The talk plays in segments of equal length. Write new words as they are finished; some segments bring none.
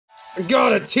I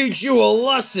gotta teach you a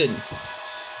lesson.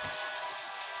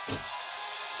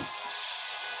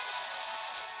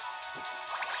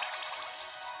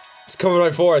 It's coming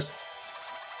right for us.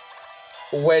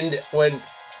 When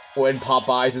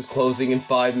Popeyes is closing in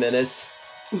 5 minutes.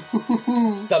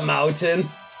 The mountain.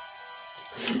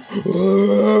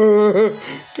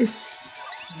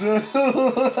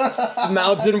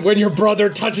 Mountain when your brother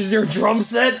touches your drum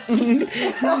set.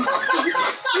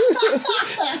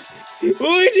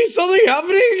 Luigi, something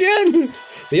happening again?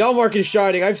 The L mark is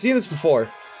shining. I've seen this before.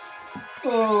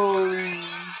 Holy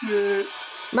shit.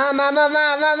 Ma.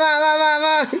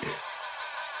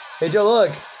 Hey Joe, look.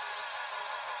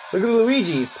 Look at the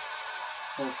Luigi's.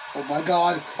 Oh my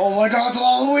god. Oh my god, it's a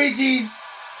lot of Luigi's.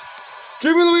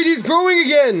 Dreamy Luigi's growing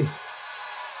again.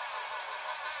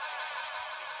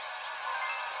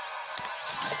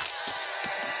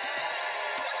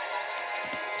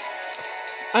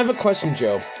 I have a question,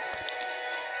 Joe.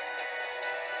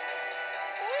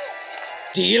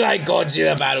 Do you like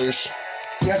Godzilla battles?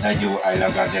 Yes, I do. I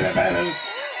love Godzilla battles.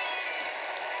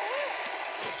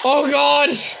 Oh god!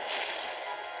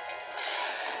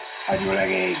 I do like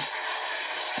eggs.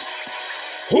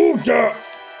 Who the?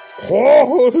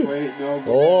 Oh! Wait, no.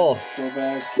 Oh. Go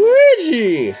back.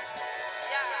 Luigi!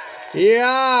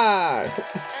 Yeah!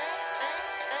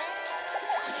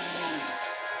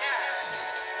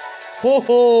 Ho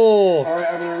ho! Alright,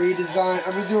 I'm gonna redesign.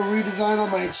 I'm gonna do a redesign on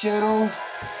my channel.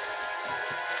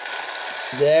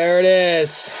 There it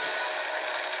is.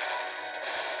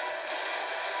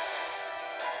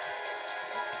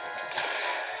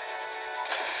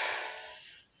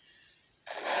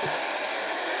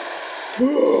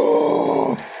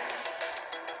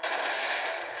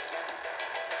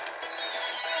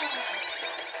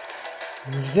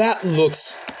 That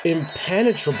looks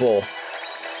impenetrable.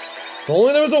 If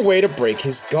only there was a way to break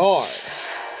his guard.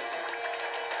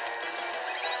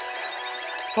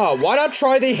 Huh, why not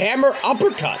try the hammer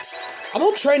uppercut? I'm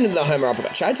all trained in the hammer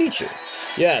uppercut. Should I teach you?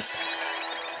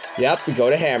 Yes. Yep, we go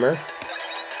to hammer.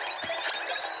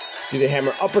 Do the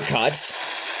hammer uppercut.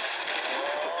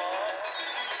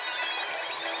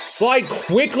 Slide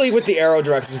quickly with the arrow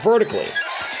directions vertically.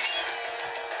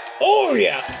 Oh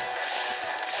yeah!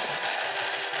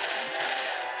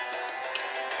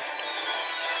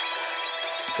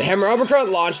 The hammer uppercut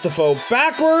launched the foe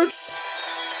backwards.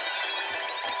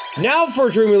 Now for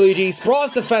Dreamy Luigi, Sprawl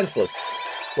is defenseless.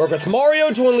 Work with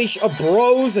Mario to unleash a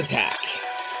Bros attack.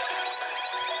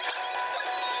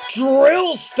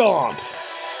 Drill Stomp!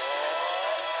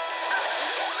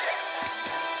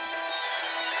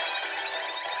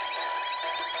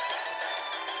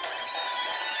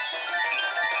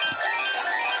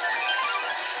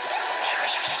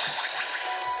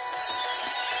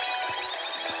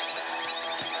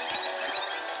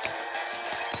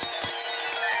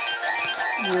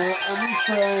 Yeah, I'm gonna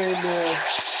try and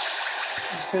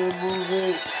just kind of move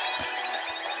it.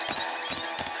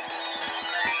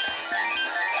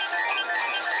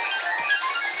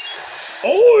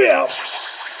 Oh yeah!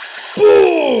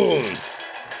 Boom!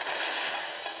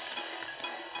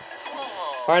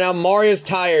 Alright, now Mario's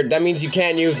tired. That means you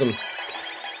can't use him.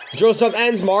 Drill Stomp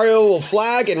ends, Mario will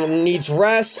flag and needs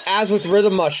rest, as with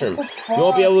Rhythm Mushroom. You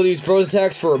won't be able to use Bros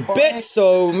attacks for a bit,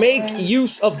 so make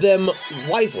use of them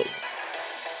wisely.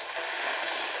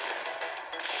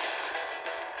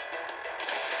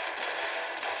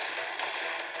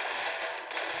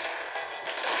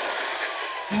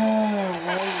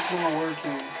 Why is this not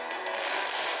working?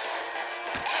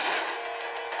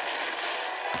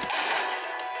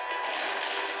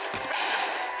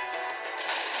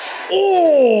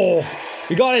 Oh!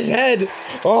 We got his head!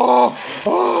 Oh!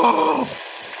 Oh!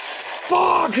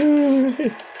 Fuck!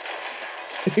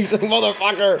 He's a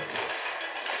motherfucker!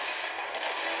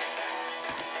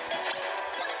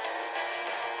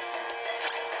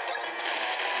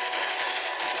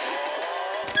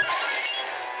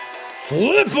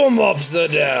 Flip him upside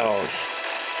down!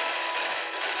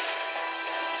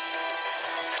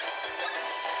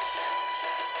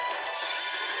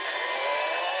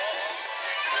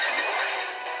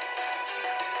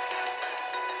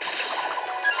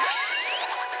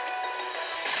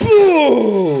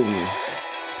 Boom!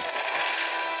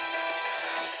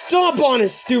 Stomp on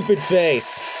his stupid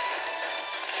face.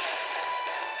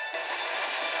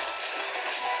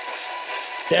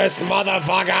 This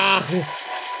motherfucker!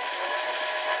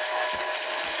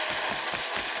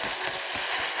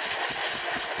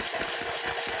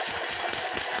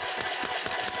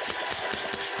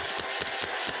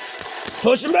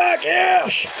 Push him back, yeah!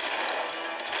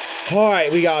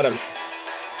 Alright, we got him.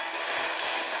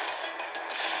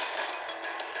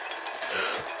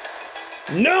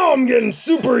 Now I'm getting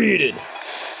superheated.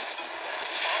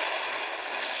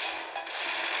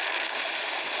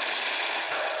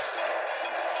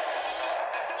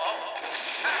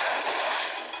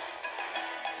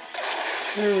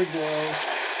 There we go.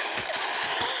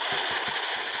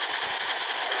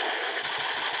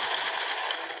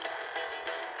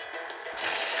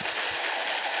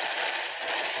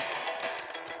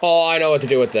 Oh, I know what to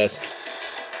do with this.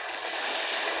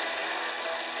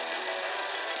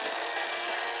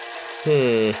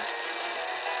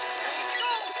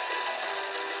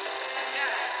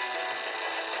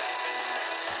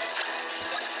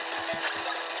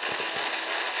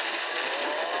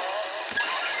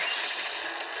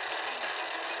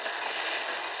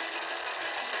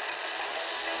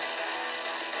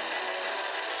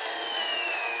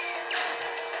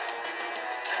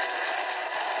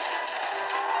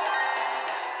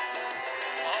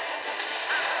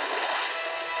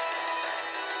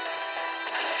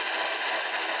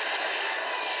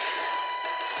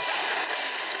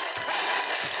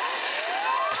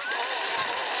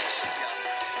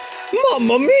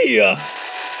 Mamma mia!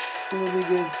 Let me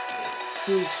get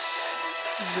this.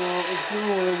 No, it's not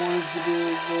what I wanted to do,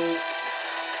 but.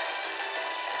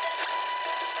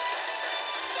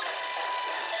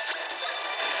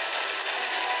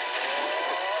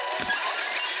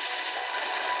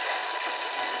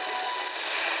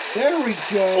 There we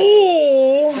go.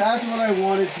 Oh! That's what I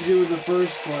wanted to do in the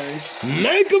first place.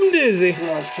 Make him dizzy. That's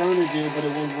what I was trying to do, but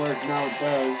it wouldn't work. Now it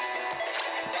does.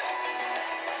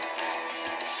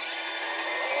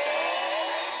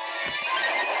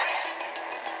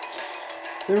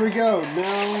 There we go.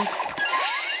 Now.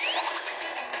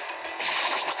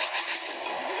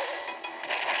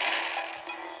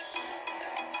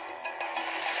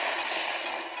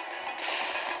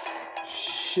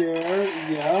 Share.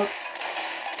 Yep.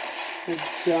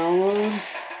 Let's download.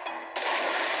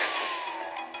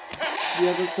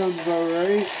 Yeah, that sounds about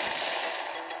right.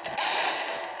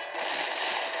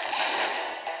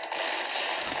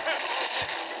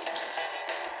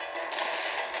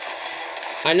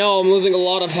 I know, I'm losing a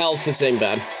lot of health. This ain't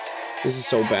bad. This is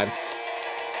so bad.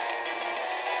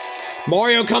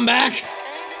 Mario, come back!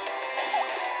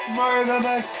 Mario, come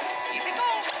back!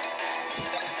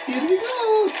 Here we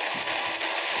go!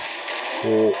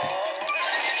 Oh.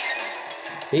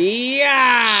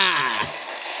 Yeah!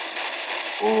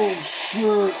 Oh,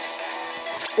 shit.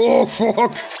 Oh,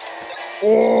 fuck!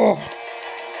 Oh!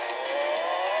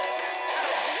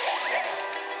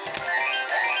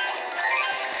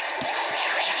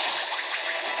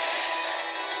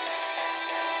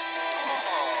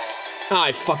 Ah,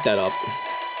 I fucked that up.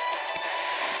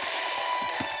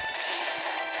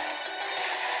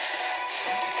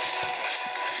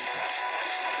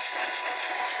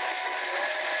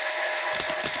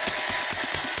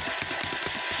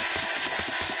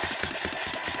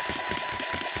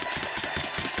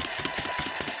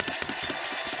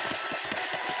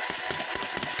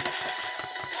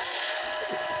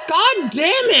 God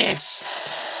damn it!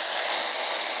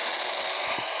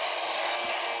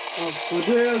 For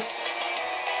this.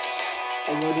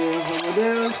 Over this, over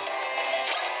this.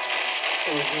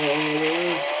 Over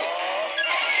this.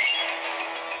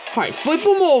 Alright, flip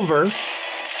them over.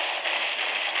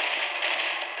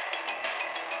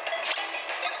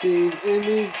 Save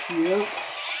image, yep.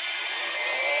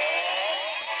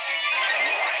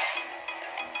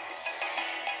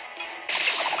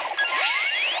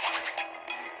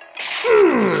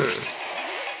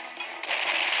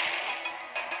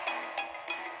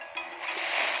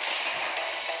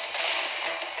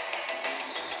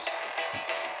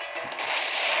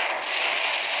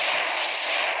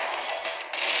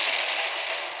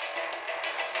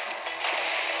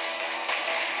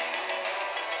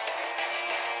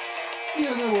 Yeah,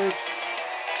 that works.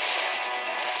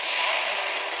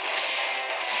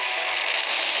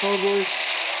 Cowboys.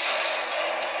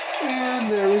 And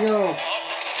there we go.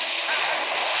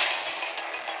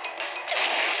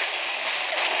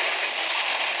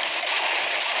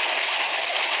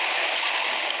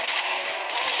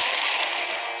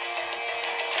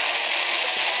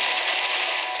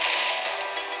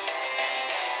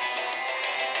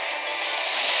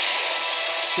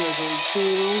 Check on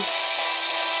channel.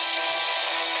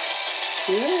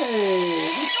 Hey,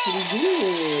 that's pretty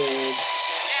good.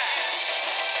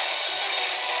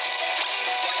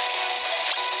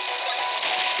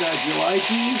 Chad, you like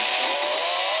me?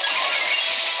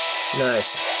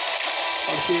 Nice.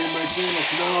 Updated my channel,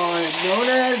 so now I am known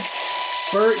as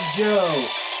Bert Joe.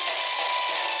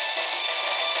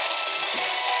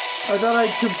 I thought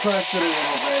I'd compress it a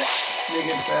little bit, make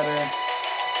it better.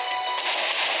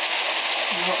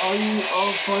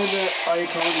 I'll find that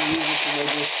icon and use it for my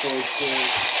Discord too.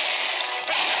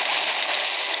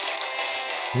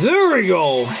 There we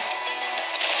go.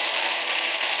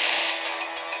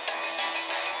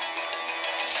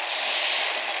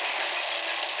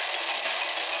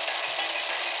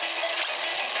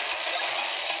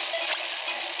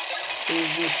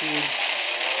 There's this one.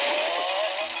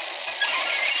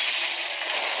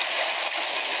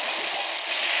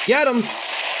 Get him.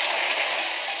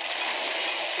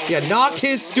 Yeah, knock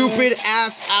his stupid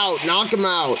ass out. Knock him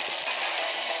out.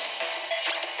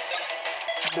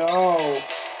 No.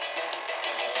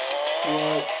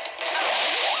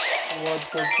 What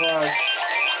the fuck?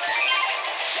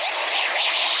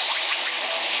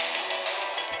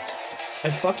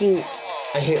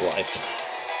 I hate life.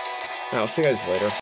 I'll see you guys later.